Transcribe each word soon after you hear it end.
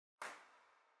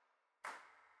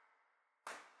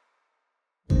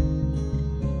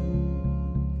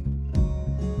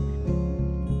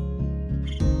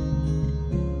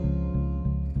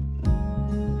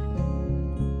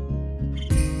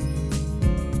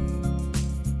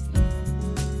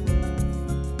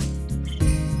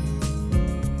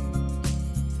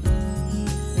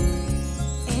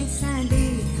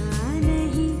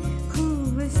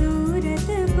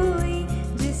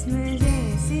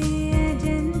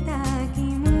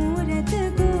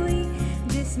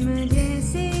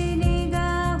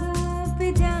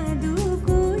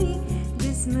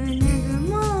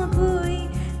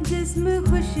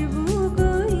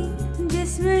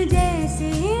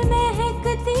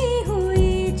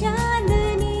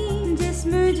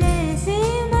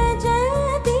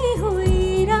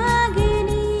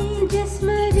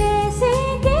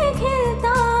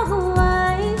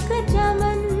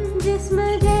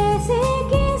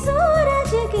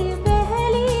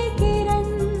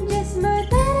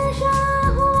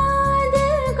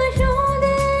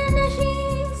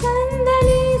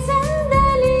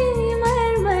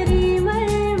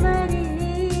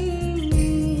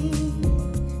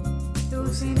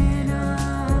तुझसे नैना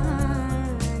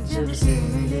जब से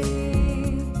मिले,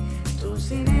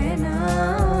 तुझसे नैना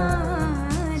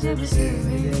जब से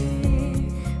मिले,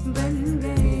 बन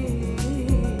गए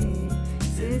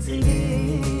सिलसिले।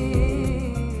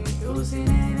 तुझसे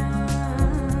नैना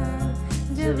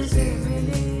जब से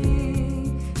मिले,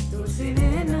 तुझसे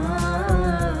नैना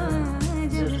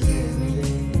जब से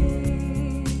मिले।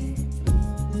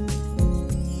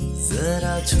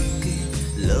 जरा छुके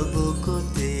लबों को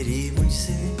तेरी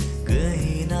मुझसे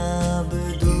कहीं ना अब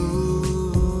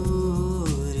दूर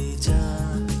जा।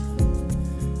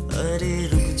 अरे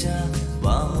रुक जा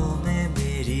बाहों में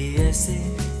मेरी, ऐसे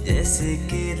जैसे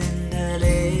कि दिन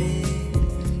ढले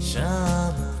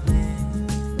शाम में।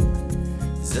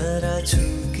 जरा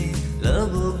छुके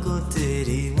लबों को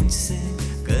तेरी मुझसे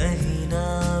कहीं ना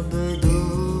अब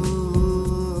दूर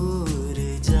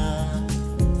जा।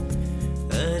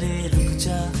 अरे रुक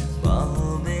जा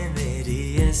बाहों में मेरी,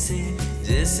 ऐसे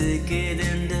जैसे कि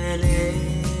दिन ढले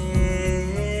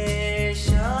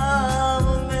शाम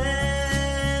में।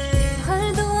 हर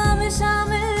दुआ में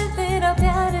शामिल तेरा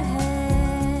प्यार है,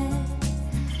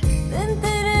 दिन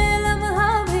तेरे लम्हा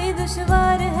भी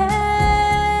दुश्वार है।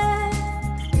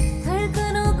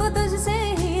 धड़कनों को तुझसे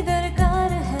ही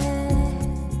दरकार है,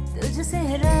 तुझसे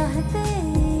राहते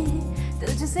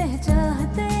तुझसे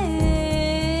चाहते।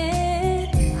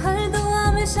 हर दुआ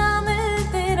में शामिल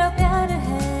तेरा प्यार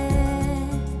है,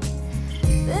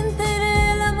 दिन तेरे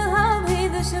लम्हा भी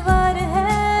दुश्वार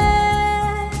है।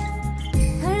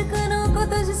 धड़कनों को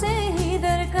तुझसे ही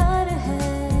दरकार है,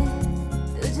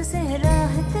 तुझसे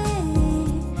राहते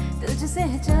तुझसे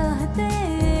चाहते।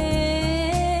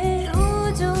 तू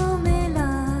जो मिला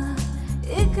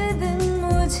एक दिन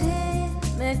मुझे,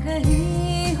 मैं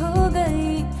कहीं हो गई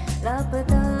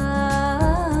लापता।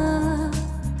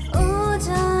 ओ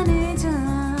जाने जा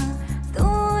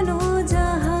दोनों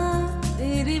जहां,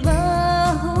 तेरी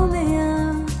बाहों में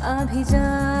आ भी जा।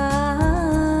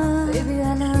 Baby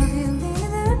I love you, मेरे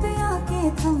दिल पे आके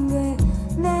थम गए,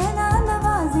 नैना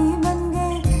नवाजी बन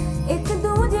गए। एक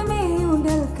दूजे में यूं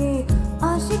डल के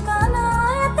आशिकाना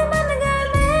आयत बन गए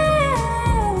मैं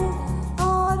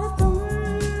और तुम।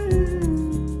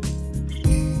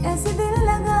 ऐसे दिल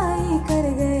लगाई कर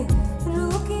गए,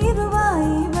 रूह की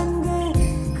रुबाई बन गए।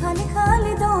 खाली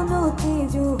खाली दोनों थे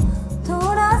जो,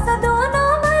 थोड़ा सा दोनों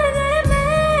मर गए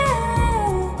मैं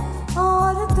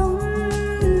और तुम।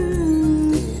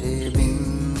 तेरे बिन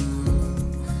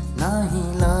नहीं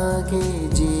लागे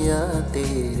जिया,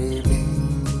 तेरे बिन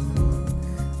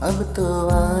अब तो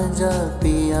आजा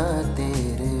पिया।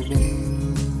 तेरे बिन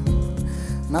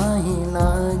नहीं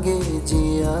लागे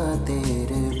जिया,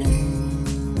 तेरे बिन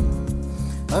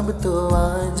अब तो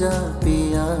आजा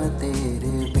पिया।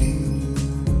 तेरे बिन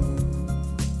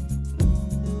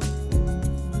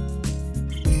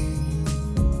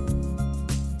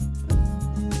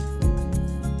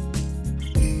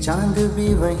चांद भी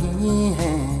वही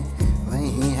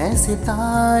है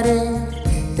सितारे।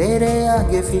 तेरे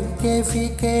आगे फीके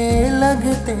फीके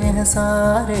लगते हैं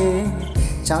सारे।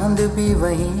 चांद भी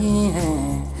वही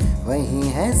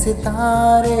है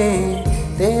सितारे।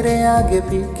 तेरे आगे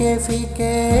फीके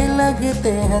फीके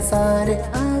लगते हैं सारे।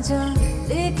 आजा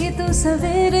लेके तू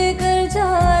सवेरे कर जा,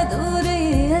 दूर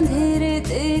ये अंधेरे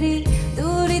तेरी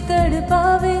दूरी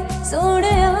तड़पावे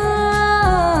सोनिया।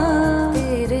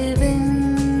 तेरे बिन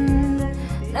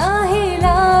नाही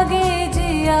लागे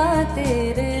जिया,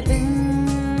 तेरे बिन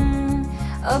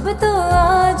अब तो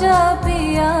आजा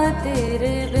पिया। तेरे